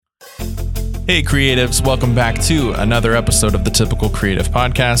Hey creatives, welcome back to another episode of the Typical Creative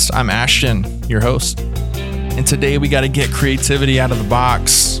Podcast. I'm Ashton, your host. And today we got to get creativity out of the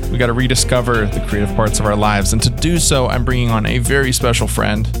box. We got to rediscover the creative parts of our lives. And to do so, I'm bringing on a very special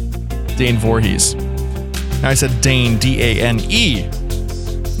friend, Dane Voorhees. Now I said Dane, D-A-N-E.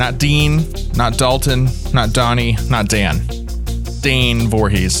 Not Dean, not Dalton, not Donnie, not Dan. Dane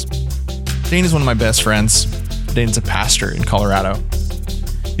Voorhees. Dane is one of my best friends. Dane's a pastor in Colorado.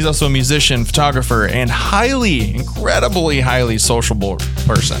 He's also a musician, photographer, and incredibly highly sociable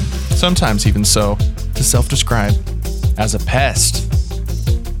person. Sometimes even so, to self-describe as a pest.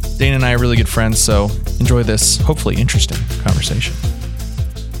 Dane and I are really good friends, so enjoy this hopefully interesting conversation.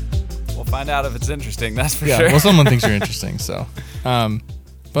 We'll find out if it's interesting, that's for sure. Yeah, well, someone thinks you're interesting, so.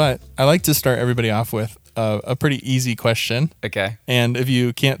 But I like to start everybody off with a pretty easy question. Okay. And if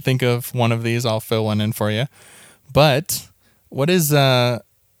you can't think of one of these, I'll fill one in for you. But what is...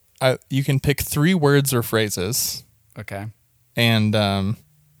 you can pick 3 words or phrases. Okay. And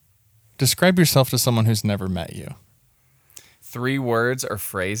describe yourself to someone who's never met you. 3 words or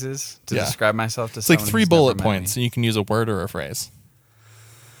phrases to describe myself to it's someone. It's like 3 bullet points, and you can use a word or a phrase.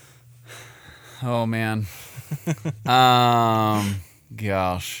 Oh man.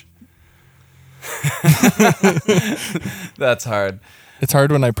 Gosh. That's hard. It's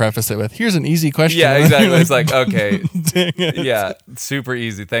hard when I preface it with, here's an easy question. Yeah, exactly. It's like, okay. Dang it. Yeah, super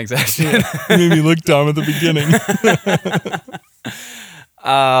easy. Thanks, Ashton. Made me look dumb at the beginning.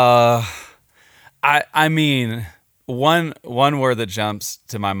 I mean, one word that jumps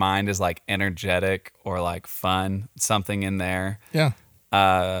to my mind is like energetic or like fun, something in there. Yeah.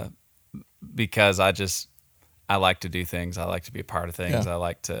 Because I like to do things. I like to be a part of things. Yeah. I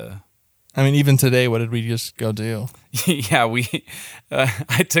like to... I mean, even today, what did we just go do? Yeah,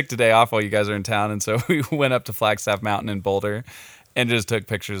 I took today off while you guys are in town, and so we went up to Flagstaff Mountain in Boulder and just took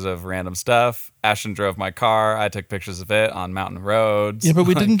pictures of random stuff. Ashton drove my car. I took pictures of it on mountain roads. Yeah, but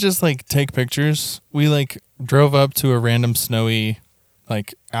we didn't just like take pictures. We like drove up to a random snowy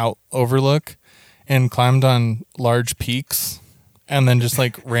like out overlook and climbed on large peaks and then just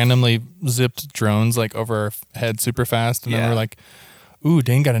like randomly zipped drones like over our head super fast. And then we're like, ooh,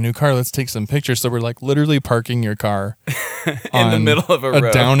 Dane got a new car. Let's take some pictures. So we're like literally parking your car in the middle of a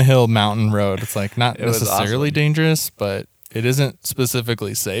road. Downhill mountain road. It's like not it necessarily awesome. Dangerous, but it isn't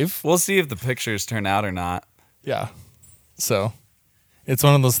specifically safe. We'll see if the pictures turn out or not. Yeah. So it's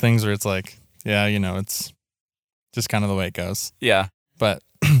one of those things where it's like, yeah, it's just kind of the way it goes. Yeah. But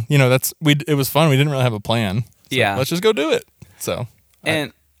it was fun. We didn't really have a plan. So yeah. Let's just go do it. So.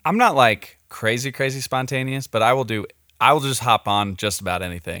 And I'm not like crazy spontaneous, but I will just hop on just about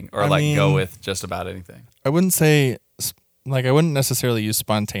anything or go with just about anything. I wouldn't say, I wouldn't necessarily use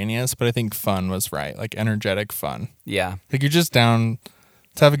spontaneous, but I think fun was right. Like energetic fun. Yeah. Like you're just down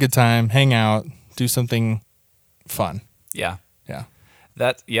to have a good time, hang out, do something fun. Yeah. Yeah.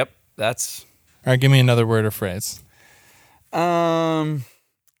 That's... All right, give me another word or phrase. I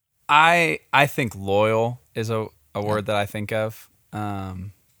think loyal is a word that I think of.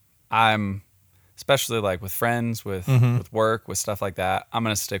 I'm... especially like with friends, with work, with stuff like that, I'm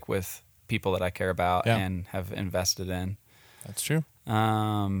going to stick with people that I care about and have invested in. That's true.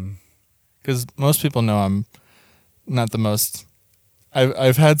 Because most people know I'm not the most...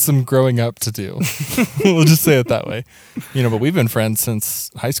 I've had some growing up to do. We'll just say it that way. But we've been friends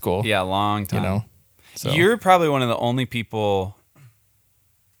since high school. Yeah, long time. So. You're probably one of the only people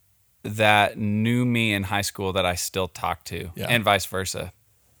that knew me in high school that I still talk to, and vice versa,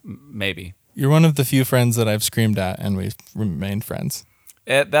 maybe. You're one of the few friends that I've screamed at, and we've remained friends.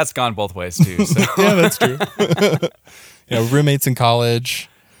 That's gone both ways, too. So. Yeah, that's true. Roommates in college.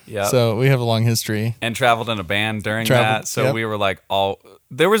 Yeah. So we have a long history. And traveled in a band during that. So we were like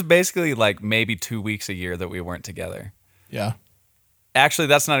there was basically like maybe 2 weeks a year that we weren't together. Yeah. Actually,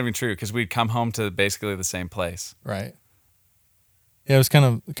 that's not even true because we'd come home to basically the same place. Right. Yeah, it was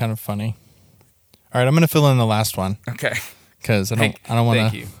kind of funny. All right, I'm going to fill in the last one. Okay. Because I don't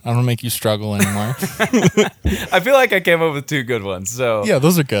want to make you struggle anymore. I feel like I came up with 2 good ones. So yeah,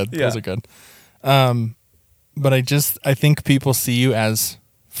 those are good. Yeah. Those are good. But I think people see you as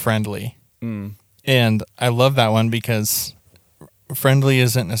friendly, and I love that one because friendly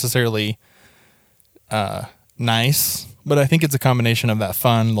isn't necessarily nice, but I think it's a combination of that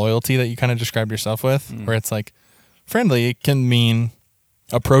fun loyalty that you kind of described yourself with, where it's like friendly. It can mean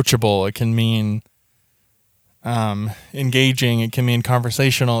approachable. It can mean engaging. It can mean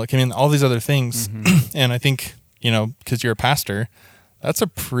conversational. It can mean all these other things. And I think, because you're a pastor, that's a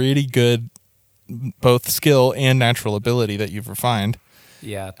pretty good both skill and natural ability that you've refined.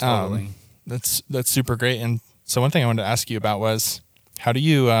 Yeah, totally. That's super great. And so one thing I wanted to ask you about was, how do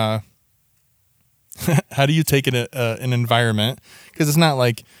you how do you take an environment? Because it's not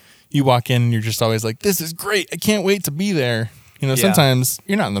like you walk in and you're just always like, this is great, I can't wait to be there. Sometimes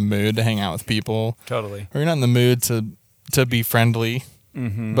you're not in the mood to hang out with people. Totally. Or you're not in the mood to be friendly.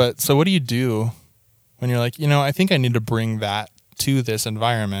 Mm-hmm. But so what do you do when you're like, I think I need to bring that to this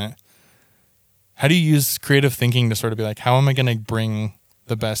environment? How do you use creative thinking to sort of be like, how am I going to bring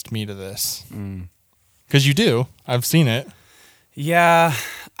the best me to this? Because you do. I've seen it. Yeah,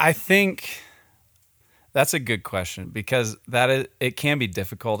 I think that's a good question because it can be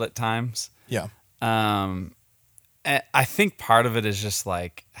difficult at times. Yeah. I think part of it is just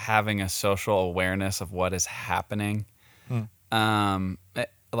like having a social awareness of what is happening.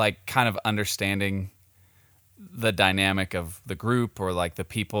 Like kind of understanding the dynamic of the group or like the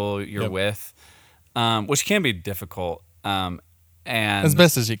people you're with, which can be difficult. And as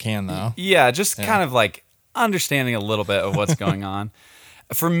best as you can, though. Yeah, just kind of like understanding a little bit of what's going on.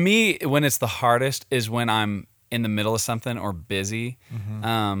 For me, when it's the hardest is when I'm in the middle of something or busy.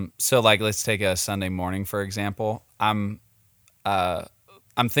 So like, let's take a Sunday morning, for example. I'm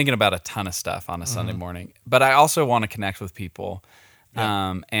thinking about a ton of stuff on a Sunday morning, but I also want to connect with people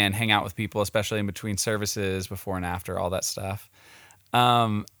and hang out with people, especially in between services, before and after, all that stuff.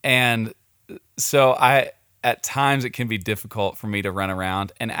 And so at times it can be difficult for me to run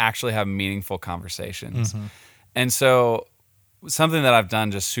around and actually have meaningful conversations. And so something that I've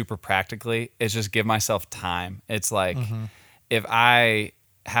done just super practically is just give myself time. It's like, if I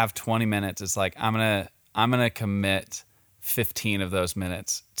have 20 minutes, it's like, I'm going to commit 15 of those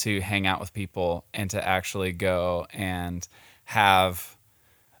minutes to hang out with people and to actually go and have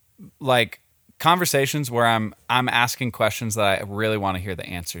like conversations where I'm asking questions that I really want to hear the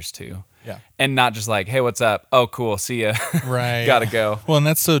answers to. Yeah. And not just like, hey, what's up? Oh, cool. See ya. Right. Gotta go. Well, and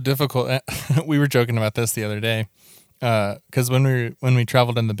that's so difficult. We were joking about this the other day. Because when we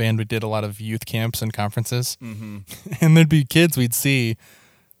traveled in the band, we did a lot of youth camps and conferences, and there'd be kids we'd see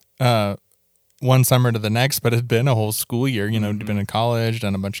one summer to the next, but it'd been a whole school year. You'd been in college,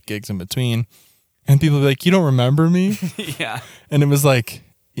 done a bunch of gigs in between, and people would be like, "You don't remember me?" Yeah. And it was like,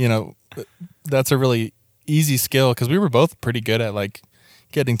 that's a really easy skill because we were both pretty good at like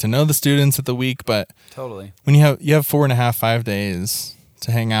getting to know the students at the week, but totally when you have 4.5, 5 days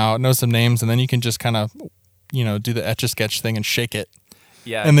to hang out, know some names, and then you can just kind of do the Etch-a-Sketch thing and shake it.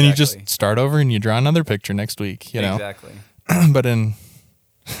 Yeah. And then you just start over and you draw another picture next week, Exactly. But in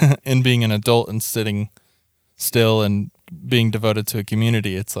being an adult and sitting still and being devoted to a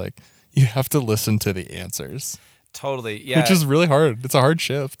community, it's like you have to listen to the answers. Totally. Yeah. Which is really hard. It's a hard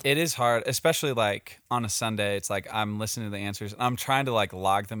shift. It is hard, especially like on a Sunday. It's like I'm listening to the answers and I'm trying to like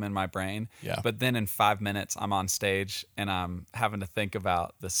log them in my brain. Yeah. But then in 5 minutes, I'm on stage and I'm having to think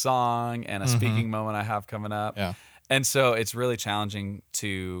about the song and a speaking moment I have coming up. Yeah. And so it's really challenging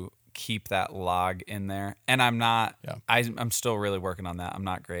to keep that log in there. And I'm not, I'm still really working on that. I'm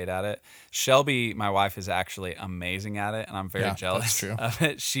not great at it. Shelby, my wife, is actually amazing at it. And I'm very jealous of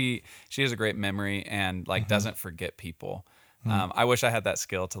it. She has a great memory and like doesn't forget people. I wish I had that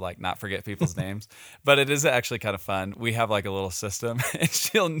skill to like not forget people's names, but it is actually kind of fun. We have like a little system and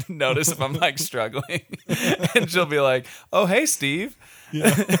she'll notice if I'm like struggling and she'll be like, "Oh, hey, Steve.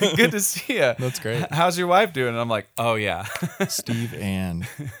 Yeah. Good to see you. That's great. How's your wife doing?" And I'm like, "Oh yeah." Steve and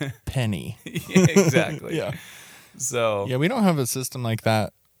Penny. Yeah, exactly. Yeah. So yeah, we don't have a system like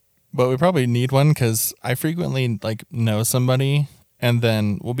that, but we probably need one because I frequently like know somebody and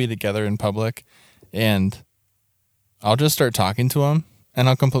then we'll be together in public and I'll just start talking to them and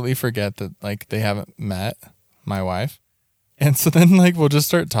I'll completely forget that like they haven't met my wife. And so then like we'll just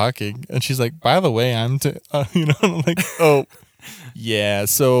start talking and she's like, "By the way, I'm and I'm like, "Oh, yeah,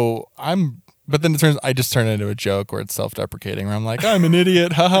 so but then I just turn it into a joke where it's self-deprecating where I'm like, "I'm an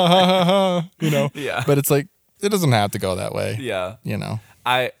idiot. Ha ha ha ha ha." Yeah. But it's like it doesn't have to go that way. Yeah.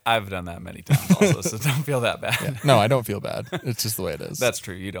 I've done that many times also, so don't feel that bad. Yeah. No, I don't feel bad. It's just the way it is. That's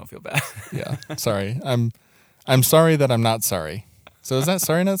true. You don't feel bad. Yeah. Sorry. I'm sorry that I'm not sorry. So is that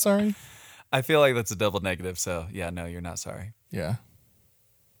sorry, not sorry? I feel like that's a double negative. So yeah, no, you're not sorry. Yeah.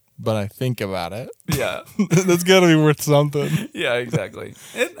 But I think about it. Yeah. That's got to be worth something. Yeah, exactly.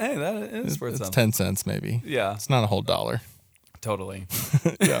 That is worth something. It's 10 cents maybe. Yeah. It's not a whole $1. Totally.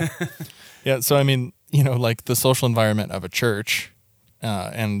 Yeah. Yeah. So, I mean, like the social environment of a church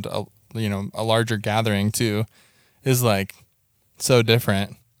and, a larger gathering too is like so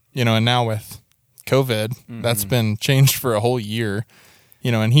different, and now with COVID, that's been changed for a whole year,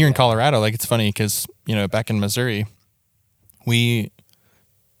 and here in Colorado, like it's funny because, back in Missouri,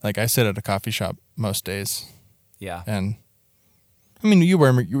 I sit at a coffee shop most days. Yeah. And I mean, you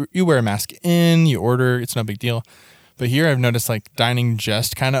wear a mask you order, it's no big deal. But here I've noticed like dining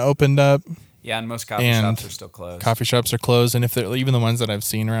just kind of opened up. Yeah, and most coffee And shops are still closed. Coffee shops are closed, and if they're even the ones that I've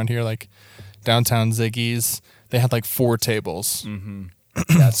seen around here, like downtown Ziggy's, they had like 4 tables. Mm-hmm.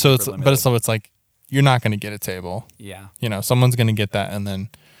 That's So super it's like you're not going to get a table. Yeah. You know, someone's going to get that and then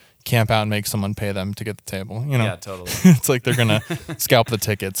camp out and make someone pay them to get the table. You know, Yeah, totally. it's like they're going to scalp the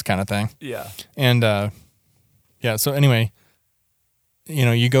tickets kind of thing. Yeah. And yeah, so anyway, you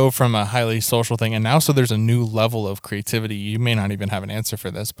know, you go from a highly social thing, and now so there's a new level of creativity. You may not even have an answer for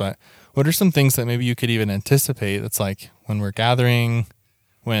this, but what are some things that maybe you could even anticipate? That's like when we're gathering,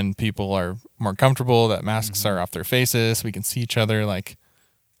 when people are more comfortable, that masks are off their faces, we can see each other. Like,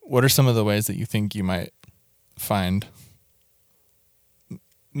 what are some of the ways that you think you might find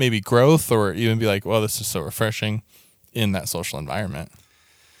maybe growth, or even be like, well, this is so refreshing in that social environment?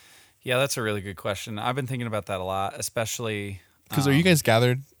 Yeah, that's a really good question. I've been thinking about that a lot, especially Because are you guys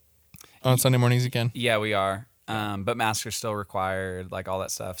gathered on Sunday mornings again? Yeah, we are. But masks are still required, like all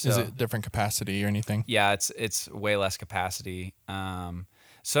that stuff. So Is it different capacity or anything? yeah, it's way less capacity.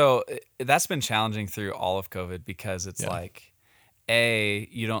 So that's been challenging through all of COVID because it's like,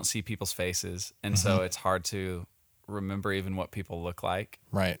 you don't see people's faces, and so it's hard to remember even what people look like.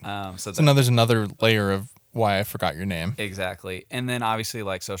 Right. So now there's another layer of why I forgot your name. Exactly. And then obviously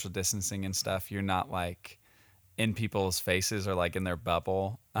like social distancing and stuff, you're not like in people's faces or like in their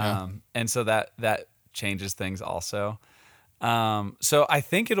bubble. And so that changes things also. So I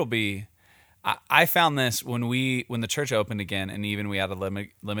think it'll be, I found this when the church opened again, and even we had a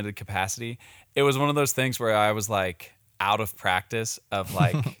limited capacity, it was one of those things where I was like out of practice of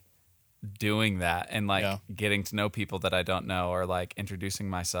like doing that and like getting to know people that I don't know, or like introducing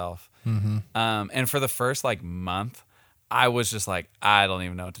myself. And for the first like month, I was just like, I don't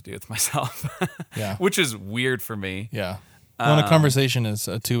even know what to do with myself. Which is weird for me. Yeah. Well, a conversation is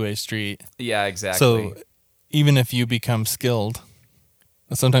a two-way street. Yeah, exactly. So even if you become skilled,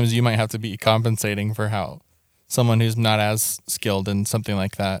 sometimes you might have to be compensating for how someone who's not as skilled in something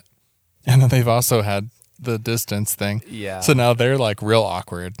like that. And then they've also had the distance thing. Yeah. So now they're like real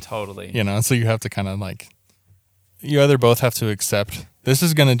awkward. Totally. You know, so you have to kind of like, you either both have to accept this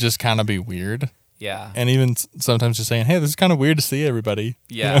is going to just kind of be weird. Yeah. And even sometimes just saying, hey, this is kind of weird to see everybody.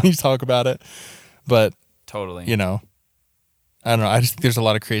 Yeah. You know, you talk about it. But, totally. you know, I don't know. I just think there's a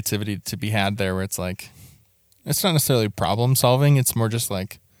lot of creativity to be had there where it's like, it's not necessarily problem solving. It's more just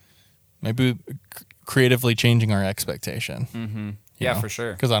like maybe creatively changing our expectation. Mm-hmm. Yeah, for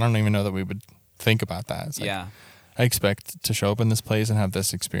sure. Because I don't even know that we would think about that. It's like, I expect to show up in this place and have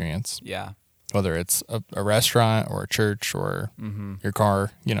this experience. Yeah. Whether it's a restaurant or a church or your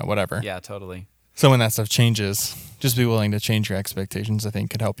car, you know, whatever. Yeah, totally. So when that stuff changes, just be willing to change your expectations, I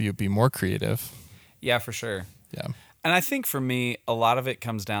think could help you be more creative. Yeah, for sure. Yeah. And I think for me, a lot of it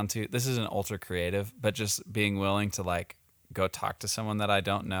comes down to, this isn't ultra creative, but just being willing to like go talk to someone that I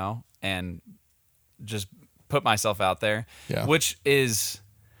don't know and just put myself out there. Yeah. Which is,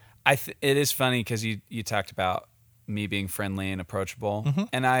 it is funny because you talked about me being friendly and approachable.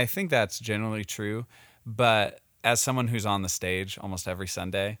 And I think that's generally true. But as someone who's on the stage almost every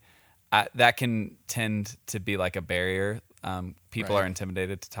Sunday, that can tend to be like a barrier. People are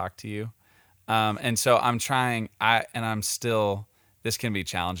intimidated to talk to you. And so I'm trying, this can be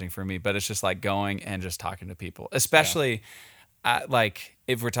challenging for me, but it's just like going and just talking to people, especially like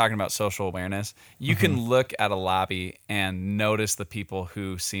if we're talking about social awareness, you can look at a lobby and notice the people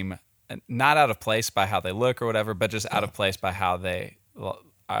who seem not out of place by how they look or whatever, but just out of place by how they're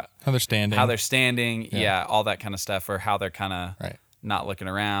standing. Yeah. All that kind of stuff, or how they're kind of not looking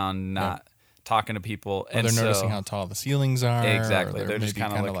around, not talking to people. Or they're noticing how tall the ceilings are. Exactly. They're just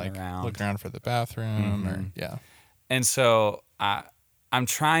kind of looking like around. Looking around for the bathroom. And so I'm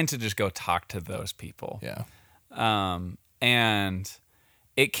trying to just go talk to those people. Yeah. And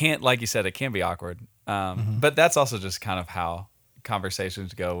it can't, like you said, it can be awkward. But that's also just kind of how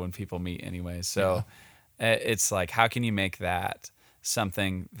conversations go when people meet anyways. So it's like, how can you make that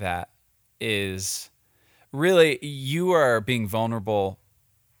something that is really, you are being vulnerable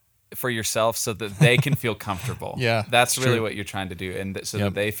for yourself so that they can feel comfortable. That's really what you're trying to do. And so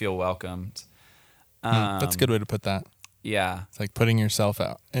that they feel welcomed. That's a good way to put that. Yeah. It's like putting yourself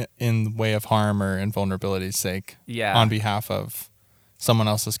out in the way of harm or in vulnerability's sake. Yeah. On behalf of someone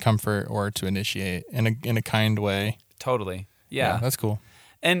else's comfort, or to initiate in a kind way. Totally. Yeah. That's cool.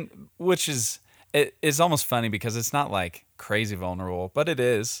 And which is, it is almost funny because it's not like crazy vulnerable, but it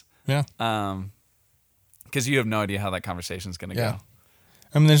is. Yeah. Because you have no idea how that conversation is going to go.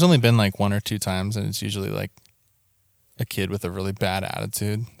 I mean, there's only been like 1 or 2 times, and it's usually like a kid with a really bad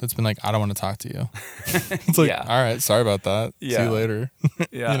attitude that's been like, I don't want to talk to you. It's like, Yeah. all right, sorry about that. See Yeah. you later.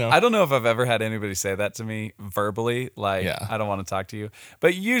 Yeah. You know? I don't know if I've ever had anybody say that to me verbally, like, Yeah. I don't want to talk to you.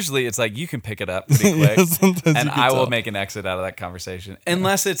 But usually it's like you can pick it up pretty quick. Yeah, sometimes and you can I will tell. make an exit out of that conversation.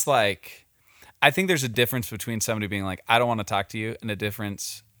 Unless it's like, I think there's a difference between somebody being like, I don't want to talk to you, and a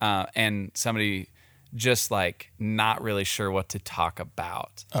difference, and somebody just like not really sure what to talk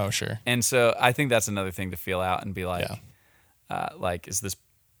about. Oh, sure. And so I think that's another thing to feel out and be like, Yeah. like, is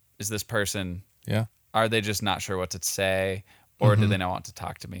this person, Yeah. are they just not sure what to say, or Mm-hmm. do they not want to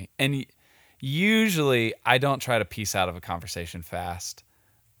talk to me? And usually I don't try to piece out of a conversation fast.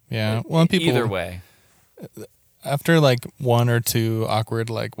 Yeah. Well, and people, Either way. after like one or two awkward,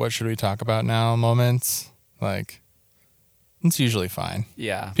 like, what should we talk about now moments, like, it's usually fine.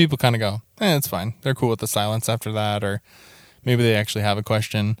 Yeah. People kind of go, it's fine. They're cool with the silence after that, or maybe they actually have a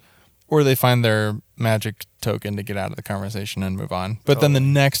question, or they find their magic token to get out of the conversation and move on. But then the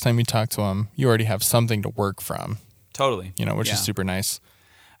next time you talk to them, you already have something to work from, Totally. which Yeah. is super nice.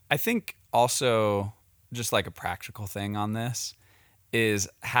 I think also just like a practical thing on this is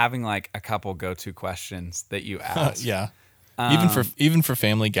having like a couple go-to questions that you ask. Yeah. Even for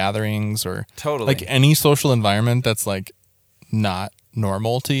family gatherings or Totally. like any social environment that's like not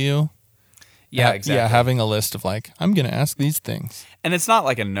normal to you. Yeah, exactly. Yeah, having a list of like, I'm going to ask these things. And it's not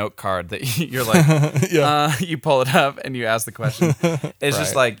like a note card that you're like, you pull it up and you ask the question. It's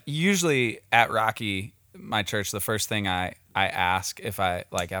just Right. like, usually at Rocky, my church, the first thing I ask if I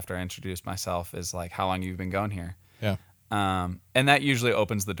like after I introduce myself is like, how long you've been going here? Yeah. And that usually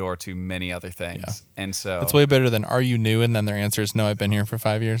opens the door to many other things. Yeah. And so It's way better than, are you new? And then their answer is, no, I've been here for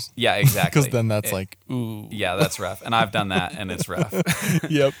 5 years. yeah, exactly. Because then that's like, ooh. yeah, that's rough. And I've done that and it's rough.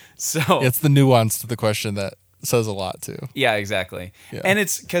 Yep. So It's the nuance to the question that says a lot too. yeah, exactly. Yeah. And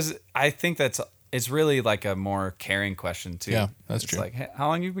it's because I think it's really like a more caring question too. Yeah, that's it's true. like, hey, how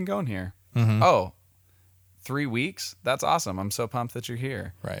long you been going here? Mm-hmm. Oh, 3 weeks? That's awesome. I'm so pumped that you're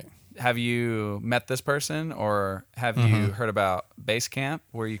here. Right. Have you met this person, or have Mm-hmm. you heard about Base Camp,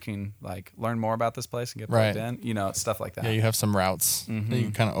 where you can like learn more about this place and get plugged Right. in? You know, stuff like that. Yeah, you have some routes that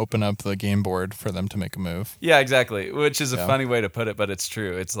you kind of open up the game board for them to make a move. Yeah, exactly. Which is a Yeah. funny way to put it, but it's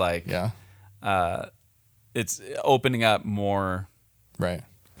true. It's like Yeah. it's opening up more. Right.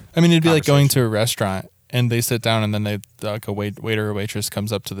 I mean, it'd be like going Conversation. to a restaurant and they sit down and then they like a waiter or waitress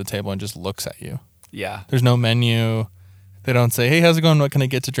comes up to the table and just looks at you. Yeah. There's no menu. They don't say, hey, how's it going? What can I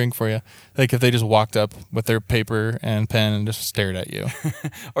get to drink for you? Like if they just walked up with their paper and pen and just stared at you.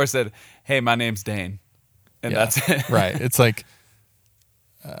 Or said, "Hey, my name's Dane," and Yeah. that's it. Right. It's like,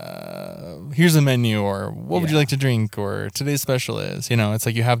 here's a menu, or what would you Yeah. like to drink, or today's special is, it's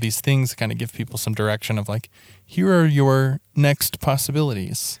like you have these things to kind of give people some direction of like, here are your next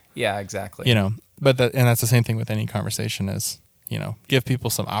possibilities, Yeah, exactly. but that's the same thing with any conversation is, give people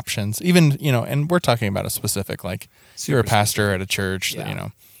some options, even, and we're talking about a specific, like you're a Super pastor at a church Yeah.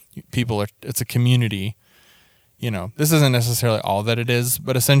 that, it's a community, this isn't necessarily all that it is,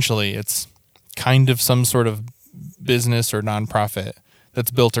 but essentially it's kind of some sort of business or nonprofit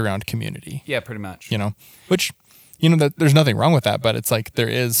that's built around community, Yeah, pretty much. which, that there's nothing wrong with that, but it's like there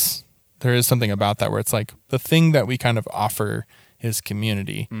is something about that where it's like the thing that we kind of offer is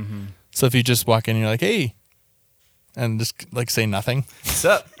community. Mm-hmm. So if you just walk in and you're like, hey, and just like say nothing, What's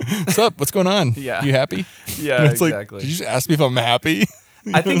up? what's up? What's going on? Yeah. You happy? Yeah, And it's exactly. Like, did you just ask me if I'm happy?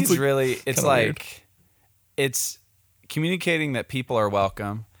 I think it's like really, it's kinda like, weird. it's communicating that people are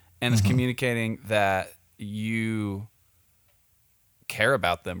welcome, and Mm-hmm. it's communicating that you care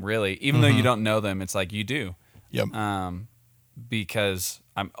about them, really. Even though Mm-hmm. you don't know them, it's like you do. Yep. Because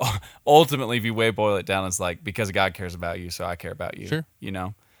I'm ultimately, if you way boil it down, it's like, because God cares about you, so I care about you. Sure.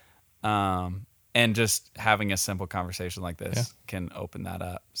 And just having a simple conversation like this Yeah. can open that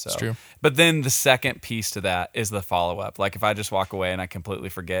up. So It's true. But then the second piece to that is the follow up. Like if I just walk away and I completely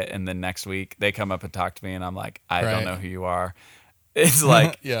forget, and then next week they come up and talk to me and I'm like, I Right. don't know who you are. It's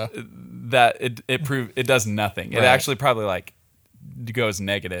like Yeah. that it does nothing. It Right. actually probably like goes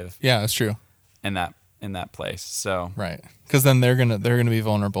negative Yeah, that's true. in that place. So Right. Because then they're gonna be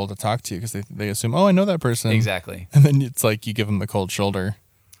vulnerable to talk to you because they assume, oh, I know that person. exactly. And then it's like you give them the cold shoulder.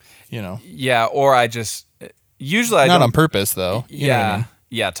 Yeah, or I just usually I Not don't on purpose though. You know what I yeah. mean?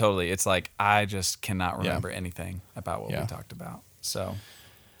 Yeah, totally. It's like I just cannot remember anything about what Yeah. we talked about. So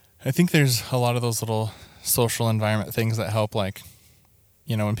I think there's a lot of those little social environment things that help. Like,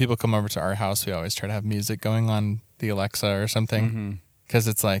 when people come over to our house, we always try to have music going on the Alexa or something, because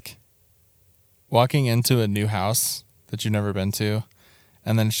it's like walking into a new house that you've never been to,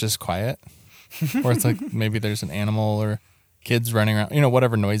 and then it's just quiet, or it's like maybe there's an animal or kids running around,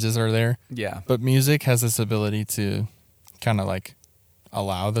 whatever noises are there. yeah. But music has this ability to kind of like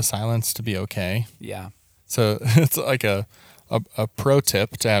allow the silence to be okay. Yeah. So it's like a pro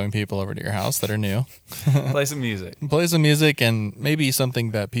tip to having people over to your house that are new. Play some music. Play some music and maybe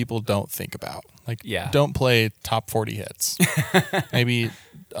something that people don't think about. Like, don't play top 40 hits. Maybe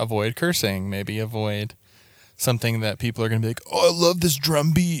avoid cursing. Maybe avoid something that people are going to be like, oh, I love this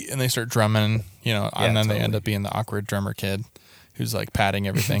drum beat. And they start drumming, and then they end up being the awkward drummer kid who's like patting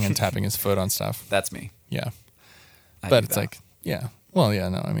everything and tapping his foot on stuff. That's me. Yeah. But it's like, yeah. Well, yeah,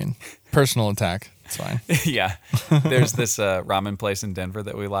 no, I mean, personal attack. It's fine. Yeah. There's this ramen place in Denver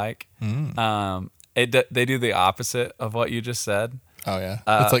that we like. They do the opposite of what you just said. Oh, yeah.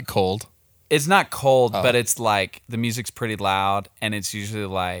 It's like cold. It's not cold, but it's like the music's pretty loud, and it's usually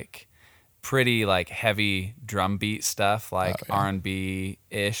like pretty like heavy drum beat stuff, like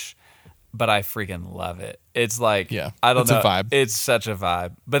R&B-ish. But I freaking love it. It's like, I don't know. It's a vibe. It's such a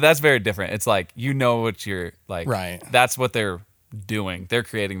vibe. But that's very different. It's like, what you're like. Right. That's what they're doing. They're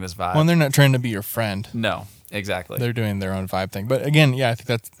creating this vibe. Well, and they're not trying to be your friend. No, exactly. They're doing their own vibe thing. But again, I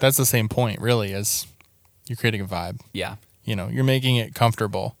think that's the same point, really, is you're creating a vibe. Yeah. You're making it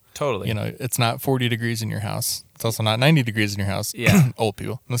comfortable. Totally. It's not 40 degrees in your house. It's also not 90 degrees in your house. Yeah. Old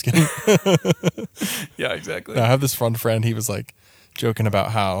people. I'm just kidding. Yeah, exactly. I have this fun friend. He was like joking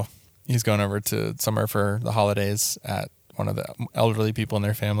about how he's going over to somewhere for the holidays at one of the elderly people in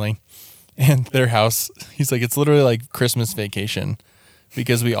their family. And their house, he's like, it's literally like Christmas vacation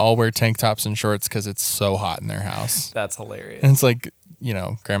because we all wear tank tops and shorts because it's so hot in their house. That's hilarious. And it's like,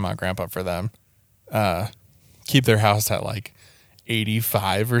 grandma, grandpa for them. Keep their house at like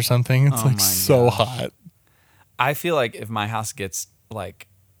 85 or something. It's like so hot. I feel like if my house gets like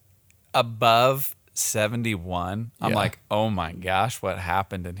above 71, I'm like, oh my gosh, what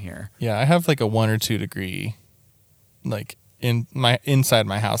happened in here? Yeah, I have like a 1 or 2 degree like inside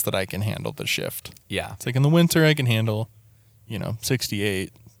my house that I can handle the shift. Yeah. It's like in the winter I can handle,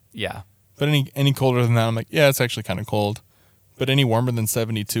 68. Yeah. But any colder than that, I'm like, yeah, it's actually kind of cold. But any warmer than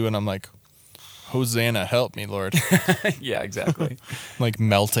 72 and I'm like, Hosanna, help me, Lord. Yeah, exactly. Like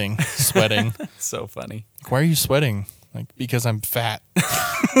melting, sweating. So funny. Why are you sweating? Like, because I'm fat.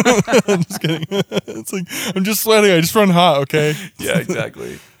 I'm just kidding. It's like, I'm just sweating. I just run hot, okay? Yeah,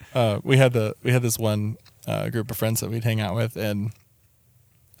 exactly. We had this one group of friends that we'd hang out with, and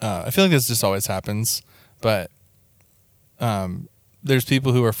I feel like this just always happens, but there's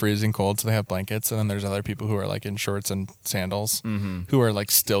people who are freezing cold, so they have blankets, and then there's other people who are like in shorts and sandals who are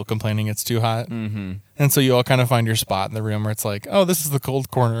like still complaining it's too hot. Mm-hmm. And so you all kind of find your spot in the room where it's like, oh, this is the cold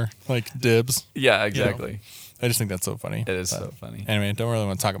corner, like dibs. Yeah, exactly. I just think that's so funny. It is so funny. Anyway, don't really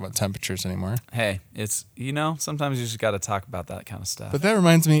want to talk about temperatures anymore. Hey, it's, sometimes you just got to talk about that kind of stuff. But that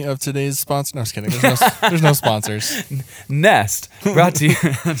reminds me of today's sponsor. No, I'm just kidding. There's no sponsors. Nest, brought to you.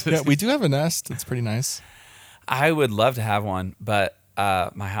 Yeah, we do have a Nest. It's pretty nice. I would love to have one, but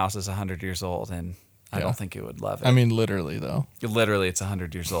my house is 100 years old, and I don't think it would love it. I mean, literally, though. Literally, it's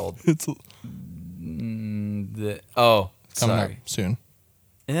 100 years old. It's coming up soon.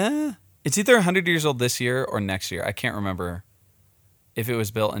 Yeah. It's either 100 years old this year or next year. I can't remember if it was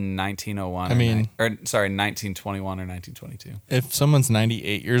built in 1901 1921 or 1922. If someone's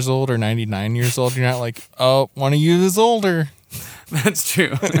 98 years old or 99 years old, you're not like, oh, one of you is older. That's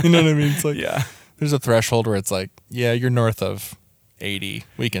true. You know what I mean? It's like, yeah. There's a threshold where it's like, yeah, you're north of 80.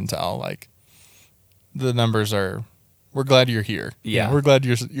 We can tell. Like, the numbers are, we're glad you're here. Yeah. We're glad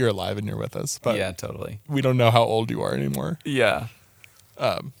you're alive and you're with us. But yeah, totally. We don't know how old you are anymore. Yeah.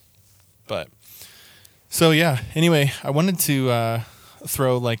 But so yeah, anyway, I wanted to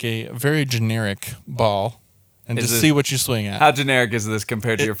throw like a very generic ball and just see what you swing at. How generic is this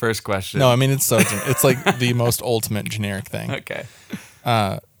compared to your first question? No, I mean, it's like the most ultimate generic thing. Okay.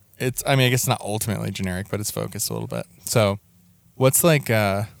 I guess it's not ultimately generic, but it's focused a little bit. So what's something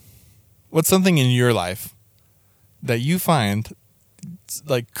in your life that you find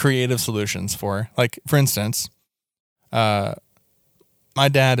like creative solutions for? Like, for instance, my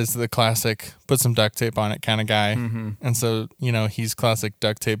dad is the classic put some duct tape on it kind of guy. Mm-hmm. And so, he's classic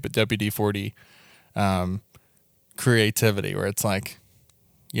duct tape but WD-40 creativity where it's like,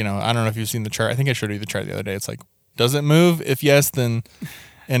 I don't know if you've seen the chart. I think I showed you the chart the other day. It's like, does it move? If yes, then,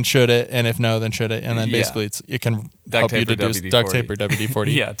 and should it? And if no, then should it? And then basically it can help you to do duct tape or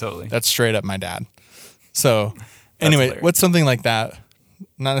WD-40. Yeah, totally. That's straight up my dad. So anyway, hilarious. What's something like that?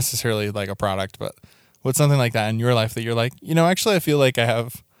 Not necessarily like a product, but what's something like that in your life that you're like, actually I feel like I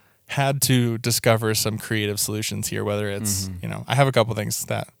have had to discover some creative solutions here, whether it's, I have a couple things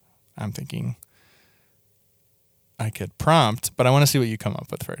that I'm thinking I could prompt, but I want to see what you come up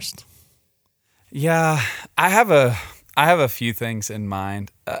with first. Yeah, I have a I have a few things in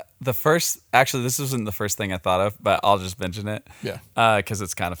mind. Actually, this wasn't the first thing I thought of, but I'll just mention it. Yeah. Because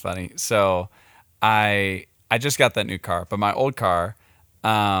it's kind of funny. So I just got that new car, but my old car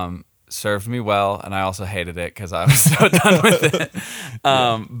served me well, and I also hated it because I was so done with it.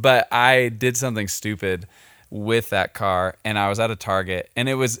 But I did something stupid with that car, and I was at a Target, and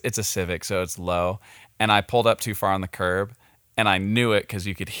it's a Civic, so it's low, and I pulled up too far on the curb. And I knew it because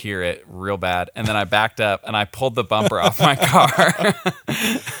you could hear it real bad. And then I backed up and I pulled the bumper off my car,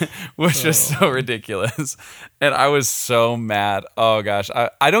 which was so ridiculous. And I was so mad. Oh, gosh.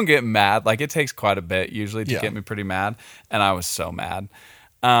 I don't get mad. Like, it takes quite a bit usually to get me pretty mad. And I was so mad.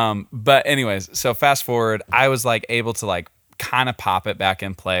 But anyways, so fast forward, I was like able to like kind of pop it back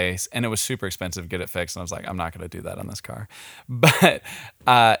in place. And it was super expensive to get it fixed. And I was like, I'm not going to do that on this car. But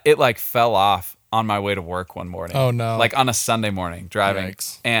it like fell off on my way to work one morning. Oh, no. Like on a Sunday morning driving.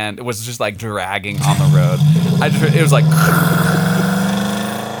 Yikes. And it was just like dragging on the road. It was like,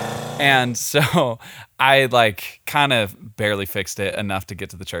 and so I like kind of barely fixed it enough to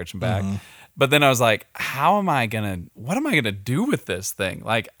get to the church and back. But then I was like, what am I going to do with this thing?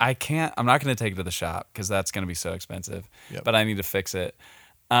 Like I'm not going to take it to the shop because that's going to be so expensive, but I need to fix it.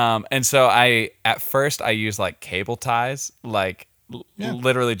 And so at first I used like cable ties, like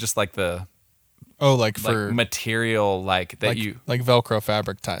literally just like the, like for material, like that like Velcro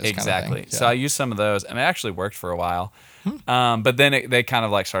fabric ties. Exactly. Kind of thing. Yeah. So I used some of those, and it actually worked for a while. But then they kind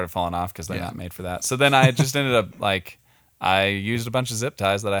of like started falling off because they're not made for that. So then I just ended up like I used a bunch of zip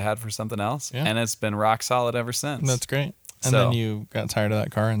ties that I had for something else, and it's been rock solid ever since. That's great. And then you got tired of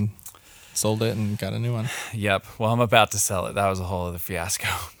that car and sold it and got a new one. Yep. Well, I'm about to sell it. That was a whole other fiasco.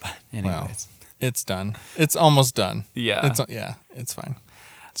 But anyways, well, it's done. It's almost done. Yeah. It's fine.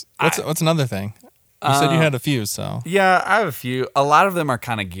 What's another thing? You said you had a few, so. Yeah, I have a few. A lot of them are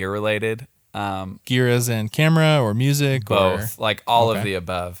kind of gear related. Gear as in camera or music? Both. Like all of the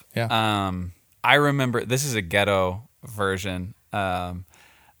above. Yeah. I remember, this is a ghetto version, but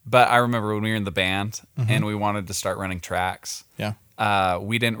I remember when we were in the band and we wanted to start running tracks. Yeah.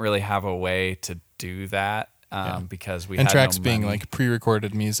 We didn't really have a way to do that. Because we and had tracks no being money. like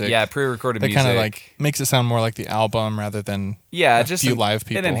pre-recorded music. Yeah, pre-recorded music. That kind of like makes it sound more like the album rather than just few live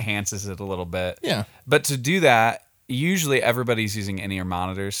people. It enhances it a little bit. Yeah. But to do that, usually everybody's using in-ear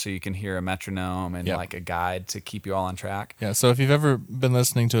monitors so you can hear a metronome and like a guide to keep you all on track. Yeah, so if you've ever been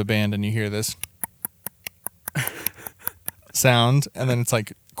listening to a band and you hear this sound and then it's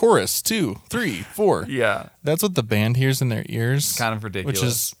like chorus 2, 3, 4. Yeah. That's what the band hears in their ears. It's kind of ridiculous. Which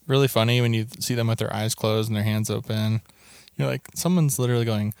is really funny when you see them with their eyes closed and their hands open. You're like, someone's literally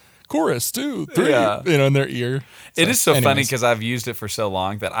going, chorus 2, 3, in their ear. So, it is so funny because I've used it for so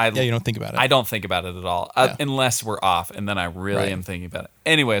long that you don't think about it. I don't think about it at all unless we're off, and then I really am thinking about it.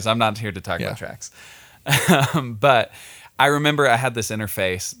 Anyways, I'm not here to talk about tracks. But I remember I had this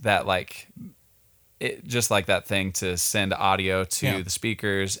interface that like, just like that thing to send audio to the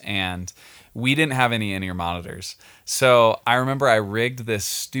speakers, and we didn't have any in-ear monitors. So I remember I rigged this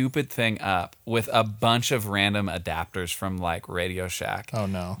stupid thing up with a bunch of random adapters from like Radio Shack. Oh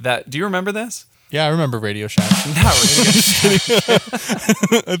no. Do you remember this? Yeah, I remember Radio Shack. Not Radio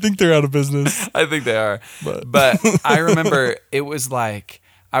Shack. I think they're out of business. I think they are. But I remember it was like,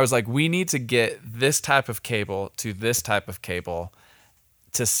 I was like, we need to get this type of cable to this type of cable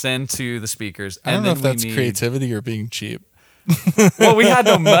to send to the speakers. I don't know if that's creativity or being cheap. Well, we had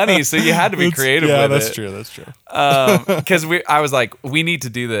no money, so you had to be creative with it. That's true. That's true. Because I was like, we need to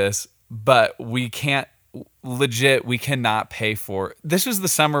do this, but we can't. Legit, we cannot pay for. This was the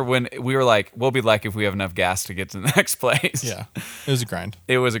summer when we were like, we'll be like if we have enough gas to get to the next place. Yeah, it was a grind.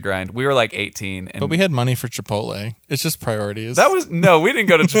 It was a grind. We were like 18, but we had money for Chipotle. It's just priorities. We didn't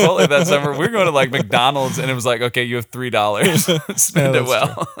go to Chipotle that summer. We were going to like McDonald's, and it was like, okay, you have $3. Spend it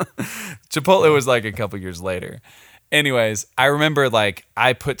well. Chipotle was like a couple years later. Anyways, I remember like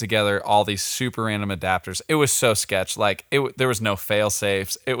I put together all these super random adapters. It was so sketch. Like there was no fail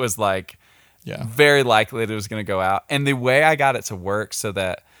safes. It was like very likely that it was going to go out. And the way I got it to work so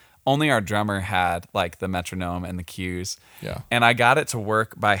that only our drummer had like the metronome and the cues. Yeah. And I got it to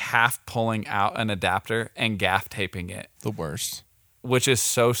work by half pulling out an adapter and gaff taping it. The worst. Which is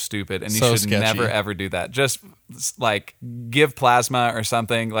so stupid, and you so should sketchy. Never ever do that. Just like give plasma or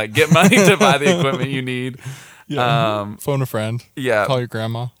something. Like get money to buy the equipment you need. Yeah. Phone a friend. Yeah. Call your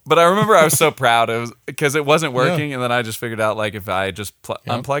grandma. But I remember I was so proud. It was because it wasn't working, and then I just figured out like if I just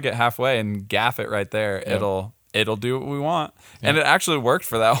unplug it halfway and gaff it right there, it'll do what we want. And it actually worked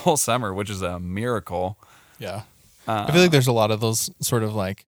for that whole summer, which is a miracle. Yeah. I feel like there's a lot of those sort of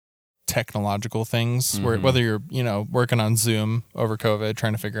like technological things, where whether you're, working on Zoom over COVID,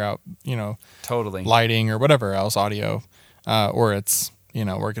 trying to figure out, Totally. lighting or whatever else, audio, or it's,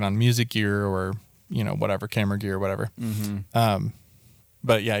 working on music gear or, whatever, camera gear, whatever.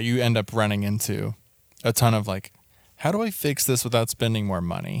 But yeah, you end up running into a ton of like, how do I fix this without spending more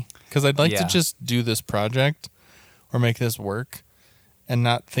money? Because I'd like to just do this project or make this work and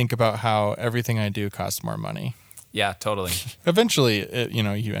not think about how everything I do costs more money. Yeah, totally. Eventually,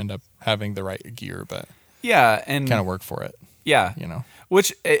 you end up having the right gear, but and kind of work for it. Yeah.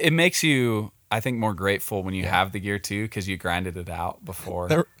 Which it makes you, I think, more grateful when you have the gear too, because you grinded it out before.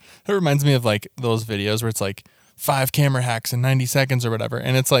 That reminds me of like those videos where it's like 5 camera hacks in 90 seconds or whatever.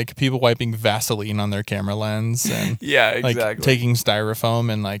 And it's like people wiping Vaseline on their camera lens and yeah, exactly. like taking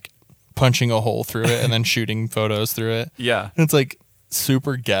styrofoam and like punching a hole through it and then shooting photos through it. Yeah. And it's like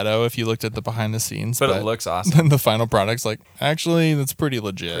super ghetto if you looked at the behind the scenes. But it looks awesome. Then the final product's like, actually, that's pretty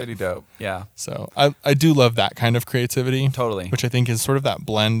legit. Pretty dope. Yeah. So I do love that kind of creativity. Totally. Which I think is sort of that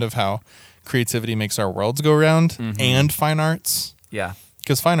blend of how creativity makes our worlds go round and fine arts. Yeah.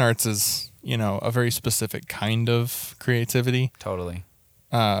 Because fine arts is, a very specific kind of creativity. Totally.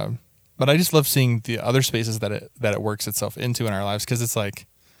 But I just love seeing the other spaces that it works itself into in our lives, because it's like,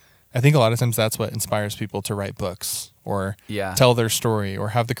 I think a lot of times that's what inspires people to write books or tell their story or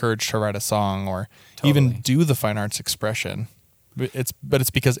have the courage to write a song or even do the fine arts expression. But it's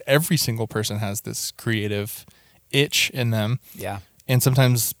because every single person has this creative itch in them. Yeah. And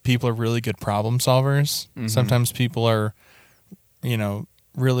sometimes people are really good problem solvers. Sometimes people are,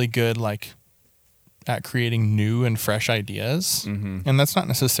 really good like at creating new and fresh ideas. And that's not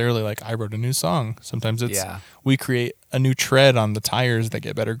necessarily like I wrote a new song. Sometimes it's we create a new tread on the tires that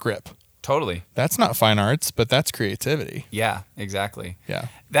get better grip. Totally. That's not fine arts, but that's creativity. Yeah, exactly. Yeah.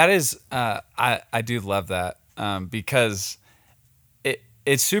 That is, I do love that because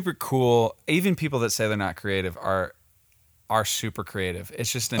it's super cool. Even people that say they're not creative are super creative.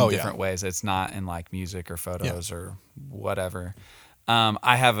 It's just in different ways. It's not in like music or photos or whatever.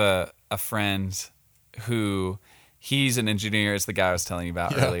 I have a friend who he's an engineer. It's the guy I was telling you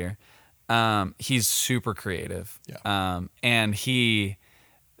about earlier. He's super creative. Yeah. And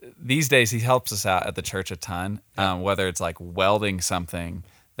these days he helps us out at the church a ton. Whether it's like welding something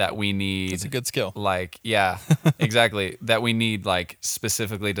that we need. It's a good skill. Like, yeah, exactly. That we need like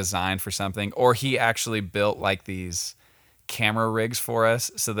specifically designed for something. Or he actually built like these camera rigs for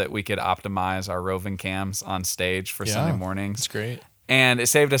us so that we could optimize our roving cams on stage for Sunday mornings. That's great. And it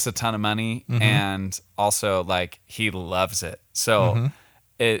saved us a ton of money. And also like he loves it. So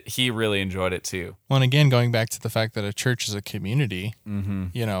he really enjoyed it too. Well, and again, going back to the fact that a church is a community,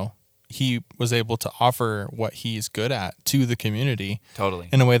 he was able to offer what he's good at to the community. Totally.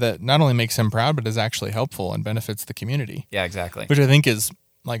 In a way that not only makes him proud, but is actually helpful and benefits the community. Yeah, exactly. Which I think is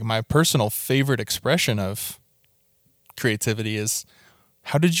like my personal favorite expression of creativity is,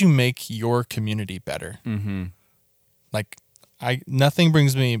 how did you make your community better? Like, nothing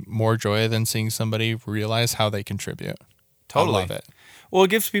brings me more joy than seeing somebody realize how they contribute. Totally. I love it. Well, it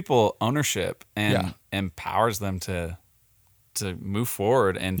gives people ownership and empowers them to move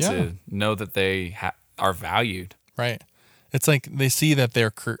forward and to know that they are valued. Right. It's like they see that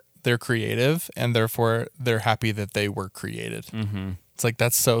they're creative and therefore they're happy that they were created. It's like,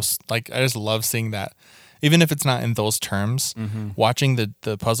 that's so, like, I just love seeing that. Even if it's not in those terms, watching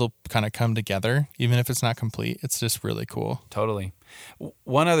the puzzle kind of come together, even if it's not complete, it's just really cool. Totally.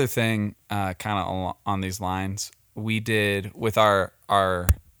 One other thing kind of on these lines, we did with our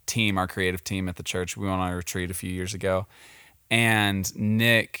team, our creative team at the church. We went on a retreat a few years ago. And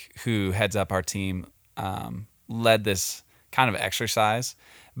Nick, who heads up our team, led this kind of exercise.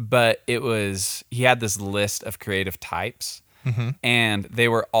 But he had this list of creative types. And they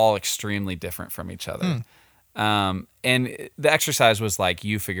were all extremely different from each other. And the exercise was like,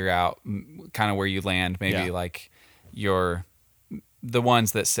 you figure out kind of where you land, maybe like the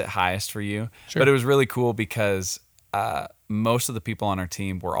ones that sit highest for you. Sure. But it was really cool because most of the people on our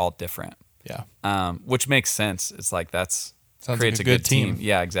team were all different. Yeah. Which makes sense. It's like creates a good team.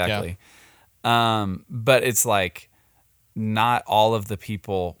 Yeah, exactly. Yeah. But it's like, not all of the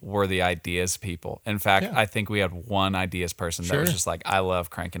people were the ideas people. In fact, I think we had one ideas person that was just like, I love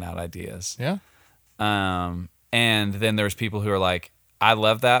cranking out ideas. Yeah. And then there's people who are like, I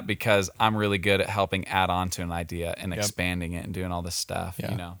love that because I'm really good at helping add on to an idea and expanding it and doing all this stuff,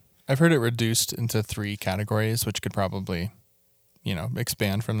 I've heard it reduced into 3 categories, which could probably,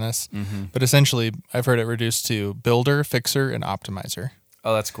 expand from this. But essentially, I've heard it reduced to builder, fixer, and optimizer.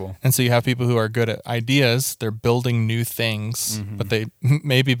 Oh, that's cool. And so you have people who are good at ideas. They're building new things, but they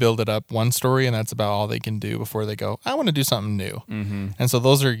maybe build it up one story and that's about all they can do before they go, I want to do something new. And so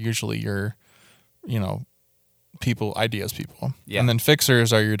those are usually your, ideas people. Yeah. And then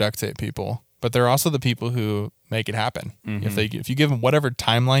fixers are your duct tape people, but they're also the people who make it happen. If you give them whatever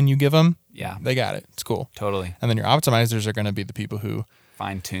timeline you give them, they got it. It's cool. Totally. And then your optimizers are going to be the people who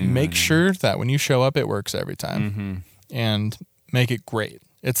fine tune, make sure that when you show up, it works every time and make it great.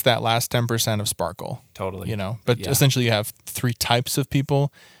 It's that last 10% of sparkle. Totally. But essentially you have 3 types of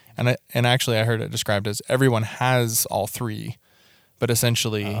people. And actually I heard it described as everyone has all 3, but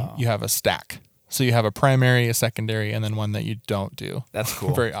essentially you have a stack. So you have a primary, a secondary, and then one that you don't do. That's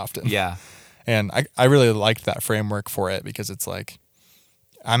cool. Very often. Yeah. And I really liked that framework for it because it's like,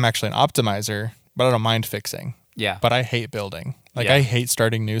 I'm actually an optimizer, but I don't mind fixing. Yeah. But I hate building. I hate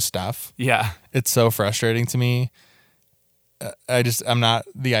starting new stuff. Yeah. It's so frustrating to me. I'm not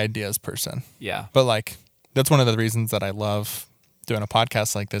the ideas person. Yeah. But that's one of the reasons that I love doing a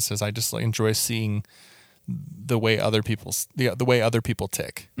podcast like this is I just enjoy seeing the way other people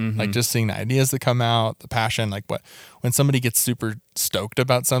tick. Just seeing the ideas that come out, the passion, when somebody gets super stoked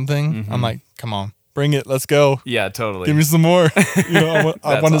about something, I'm like, come on, bring it. Let's go. Yeah, totally. Give me some more.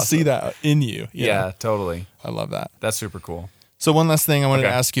 I want to see that in you. Yeah, totally. I love that. That's super cool. So one last thing I wanted to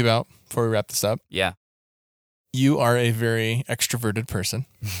ask you about before we wrap this up. Yeah. You are a very extroverted person.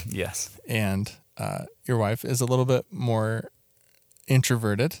 Yes. And your wife is a little bit more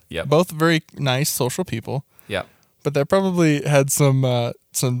introverted. Yep. Both very nice social people. Yep. But that probably had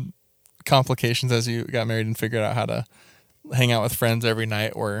some complications as you got married and figured out how to hang out with friends every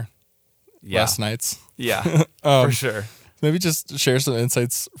night or less nights. Yeah. For sure. Maybe just share some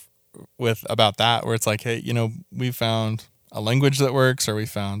insights about that where it's like, hey, we found a language that works, or we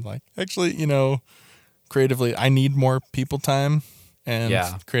found creatively, I need more people time, and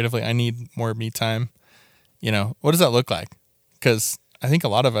creatively, I need more me time. What does that look like? Because I think a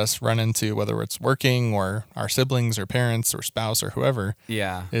lot of us run into, whether it's working or our siblings or parents or spouse or whoever,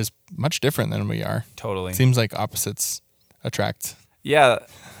 is much different than we are. Totally. It seems like opposites attract. Yeah.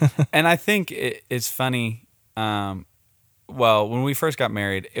 And I think it's funny. When we first got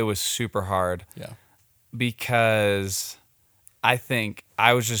married, it was super hard. Yeah. Because I think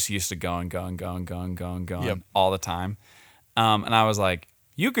I was just used to going all the time. And I was like,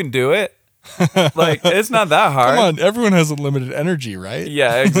 you can do it. It's not that hard. Come on, everyone has a limited energy, right?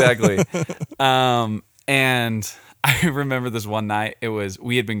 Yeah, exactly. And I remember this one night,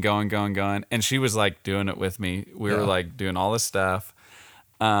 we had been going, and she was doing it with me. We were doing all this stuff.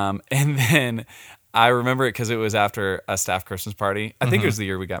 And then I remember it because it was after a staff Christmas party. I think it was the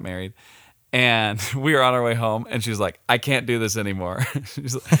year we got married. And we were on our way home, and she was like, I can't do this anymore.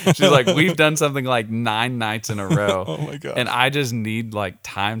 She's like, we've done something 9 nights in a row. Oh my God. And I just need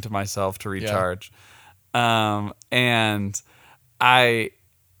time to myself to recharge. And I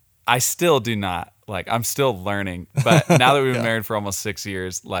still do not, I'm still learning. But now that we've been married for almost 6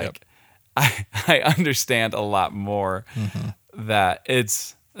 years, I understand a lot more that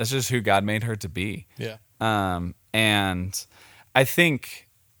that's just who God made her to be. Yeah. And I think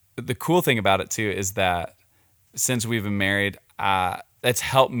the cool thing about it too is that since we've been married, it's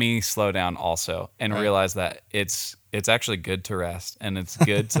helped me slow down also and realize that it's actually good to rest, and it's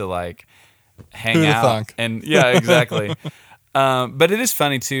good to hang out. Thunk? And yeah, exactly. But it is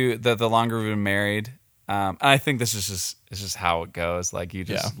funny too that the longer we've been married, and I think this is just how it goes. You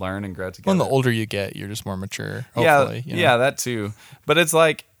just learn and grow together. When the older you get, you're just more mature. Hopefully, yeah, that too. But it's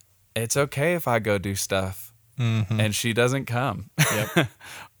it's okay if I go do stuff and she doesn't come. Yep.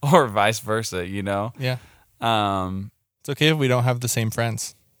 Or vice versa, Yeah. It's okay if we don't have the same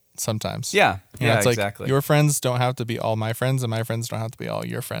friends sometimes. Yeah. It's exactly. Your friends don't have to be all my friends, and my friends don't have to be all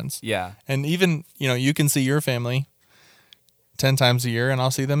your friends. Yeah. And even, you can see your family 10 times a year, and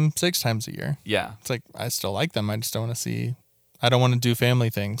I'll see them 6 times a year. Yeah. It's I still like them. I just don't want to I don't want to do family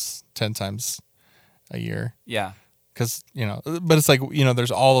things 10 times a year. Yeah. Because, but it's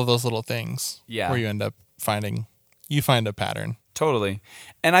there's all of those little things where you end up find a pattern. Totally.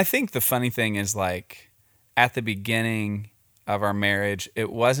 And I think the funny thing is at the beginning of our marriage, it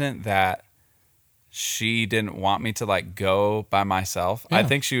wasn't that she didn't want me to go by myself. Yeah. I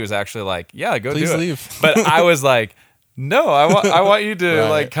think she was actually go Please do it. Leave. But I was no, I want you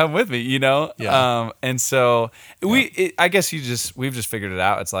to come with me, Yeah. And so I guess we've just figured it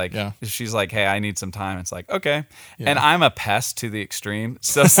out. It's she's hey, I need some time. It's okay. Yeah. And I'm a pest to the extreme.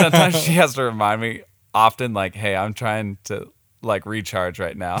 So sometimes she has to remind me often hey, I'm trying to recharge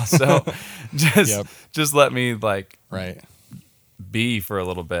right now. So just let me be for a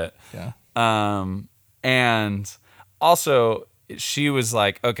little bit. Yeah. And also she was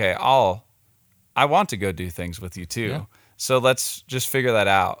like, okay, I want to go do things with you too. Yeah. So let's just figure that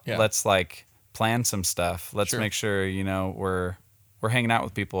out. Yeah. Let's like plan some stuff. Let's Sure. make sure, we're hanging out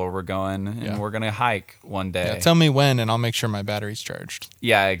with people, or we're going and we're going to hike one day. Yeah, tell me when, and I'll make sure my battery's charged.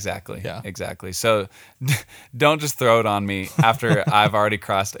 Yeah, exactly. Yeah. Exactly. So don't just throw it on me after I've already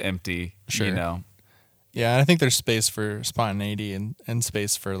crossed empty, Sure. Yeah, and I think there's space for spontaneity and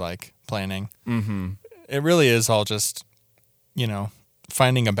space for like planning. Mm-hmm. It really is all just,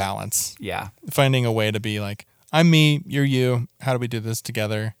 finding a balance, Yeah. finding a way to be like, I'm me, you're you. How do we do this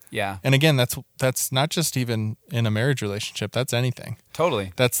together? Yeah. And again, that's not just even in a marriage relationship. That's anything.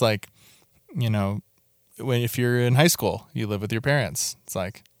 Totally. That's like, if you're in high school, you live with your parents. It's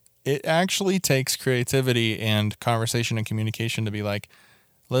like, it actually takes creativity and conversation and communication to be like,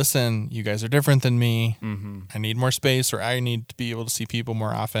 listen, you guys are different than me. Mm-hmm. I need more space, or I need to be able to see people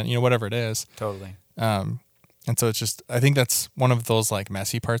more often, whatever it is. Totally. And so it's just, I think that's one of those like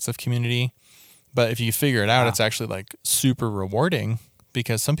messy parts of community. But if you figure it out, it's actually like super rewarding,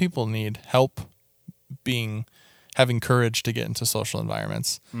 because some people need help having courage to get into social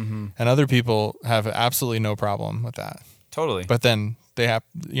environments. Mm-hmm. And other people have absolutely no problem with that. Totally. But then they have,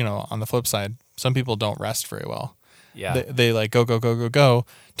 on the flip side, some people don't rest very well. Yeah. They like go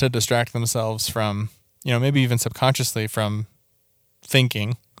to distract themselves from, maybe even subconsciously from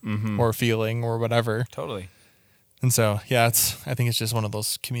thinking Mm-hmm. or feeling or whatever. Totally. And so, I think it's just one of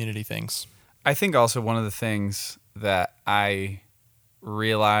those community things. I think also one of the things that I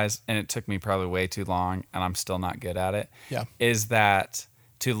realized, and it took me probably way too long, and I'm still not good at it, is that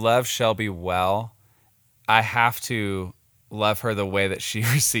to love Shelby well, I have to love her the way that she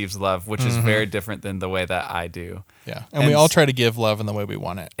receives love, which is very different than the way that I do. Yeah. And we all try to give love in the way we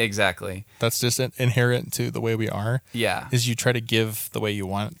want it. Exactly. That's just inherent to the way we are. Yeah. Is you try to give the way you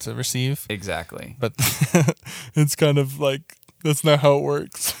want to receive. Exactly. But it's kind of like, that's not how it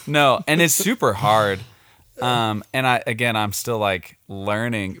works. No, and it's super hard. And I'm still like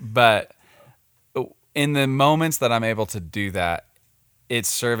learning, but in the moments that I'm able to do that, it's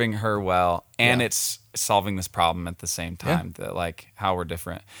serving her well, and it's solving this problem at the same time, that like how we're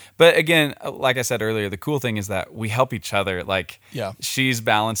different. But again, like I said earlier, the cool thing is that we help each other. Like she's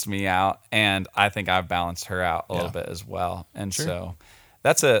balanced me out, and I think I've balanced her out a little bit as well. And so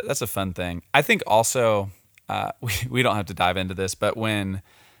that's a fun thing. I think also, we don't have to dive into this, but when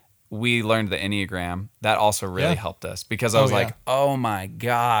we learned the Enneagram, that also really helped us, because I was like, oh my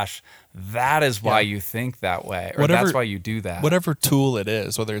gosh, that is why you think that way, or that's why you do that. Whatever tool it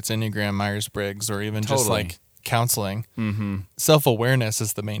is, whether it's Enneagram, Myers-Briggs, or even just like counseling, self-awareness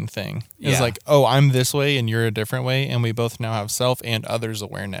is the main thing. It's like, oh, I'm this way and you're a different way, and we both now have self and others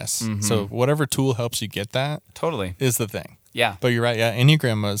awareness. So whatever tool helps you get that is the thing. Yeah. But you're right. Yeah,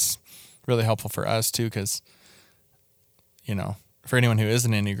 Enneagram was really helpful for us too, because, for anyone who is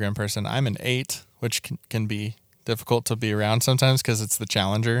an Enneagram person, I'm an 8, which can be difficult to be around sometimes because it's the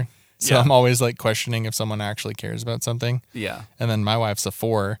challenger. So I'm always like questioning if someone actually cares about something. Yeah. And then my wife's a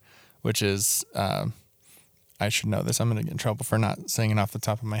 4, which is, I should know this. I'm going to get in trouble for not saying it off the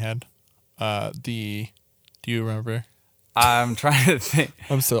top of my head. Do you remember? I'm trying to think.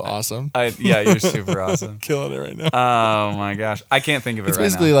 I'm so awesome. You're super awesome. Killing it right now. Oh my gosh. I can't think of it right now.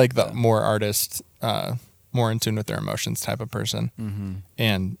 It's basically like the more artist, more in tune with their emotions type of person. Mm-hmm.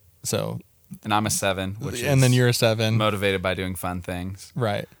 And so. And I'm a 7, which and then you're a 7. Motivated by doing fun things.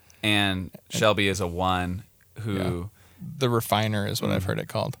 Right. And Shelby is a 1 who. The refiner is what I've heard it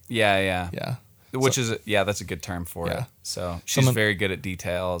called. Yeah. Which is, that's a good term for it. So she's very good at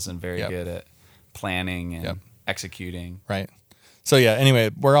details and very good at planning and executing. Right. So anyway,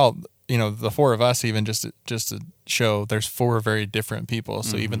 we're all, the 4 of us, even just to show there's 4 very different people.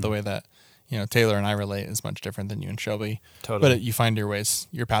 So even the way that, Taylor and I relate is much different than you and Shelby. Totally. But you find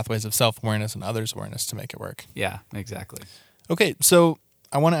your pathways of self-awareness and others' awareness to make it work. Yeah, exactly. Okay. So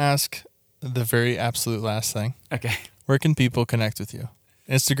I want to ask the very absolute last thing. Okay. Where can people connect with you?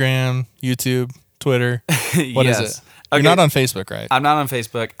 Instagram, YouTube, Twitter? What is it? You're not on Facebook, right? I'm not on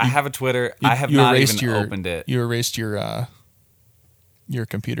Facebook. I have a Twitter. I have not even opened it. You erased your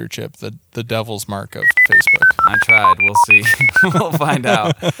computer chip, the devil's mark of Facebook. I tried. We'll see. We'll find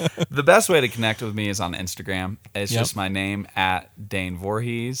out. The best way to connect with me is on Instagram. It's just my name at Dane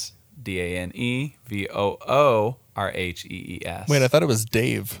Voorhees, DaneVoorhees. Wait, I thought it was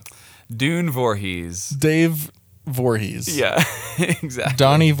Dave. Dune Voorhees. Dave Voorhees. Yeah, exactly.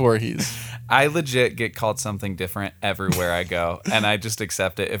 Donnie Voorhees. I legit get called something different everywhere I go, and I just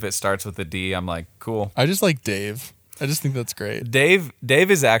accept it. If it starts with a D, I'm like, cool. I just like Dave. I just think that's great. Dave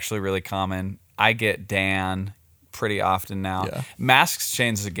is actually really common. I get Dan pretty often now. Yeah. Masks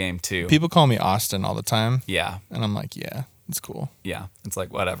change the game too. People call me Austin all the time. Yeah. And I'm like, It's cool. Yeah, it's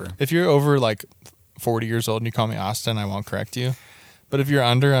like whatever. If you're over like 40 years old and you call me Austin, I won't correct you. But if you're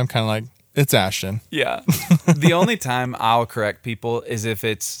under, I'm kind of like, it's Ashton. Yeah. The only time I'll correct people is if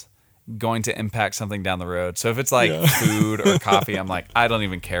it's going to impact something down the road. So if it's like food or coffee, I'm like, I don't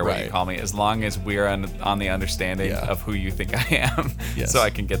even care what you call me, as long as we're on the understanding of who you think I am. Yes. So I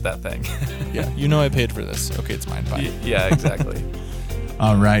can get that thing. Yeah. You know I paid for this. Okay, it's mine. Fine. Yeah, exactly.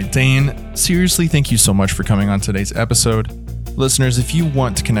 All right, Dane, seriously, thank you so much for coming on today's episode. Listeners, if you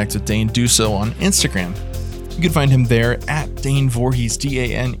want to connect with Dane, do so on Instagram. You can find him there at Dane Voorhees,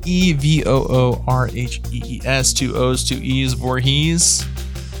 DaneVoorhees, 2 O's, 2 E's, Voorhees.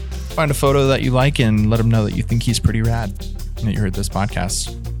 Find a photo that you like and let him know that you think he's pretty rad and that you heard this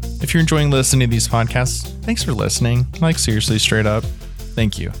podcast. If you're enjoying listening to these podcasts, thanks for listening. Like, seriously, straight up,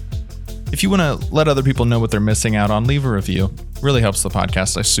 thank you. If you want to let other people know what they're missing out on, leave a review. It really helps the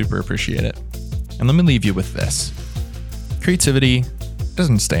podcast. I super appreciate it. And let me leave you with this. Creativity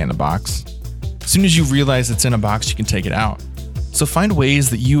doesn't stay in a box. As soon as you realize it's in a box, you can take it out. So find ways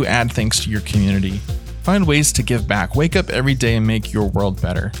that you add things to your community. Find ways to give back. Wake up every day and make your world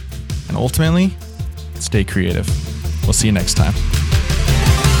better. And ultimately, stay creative. We'll see you next time.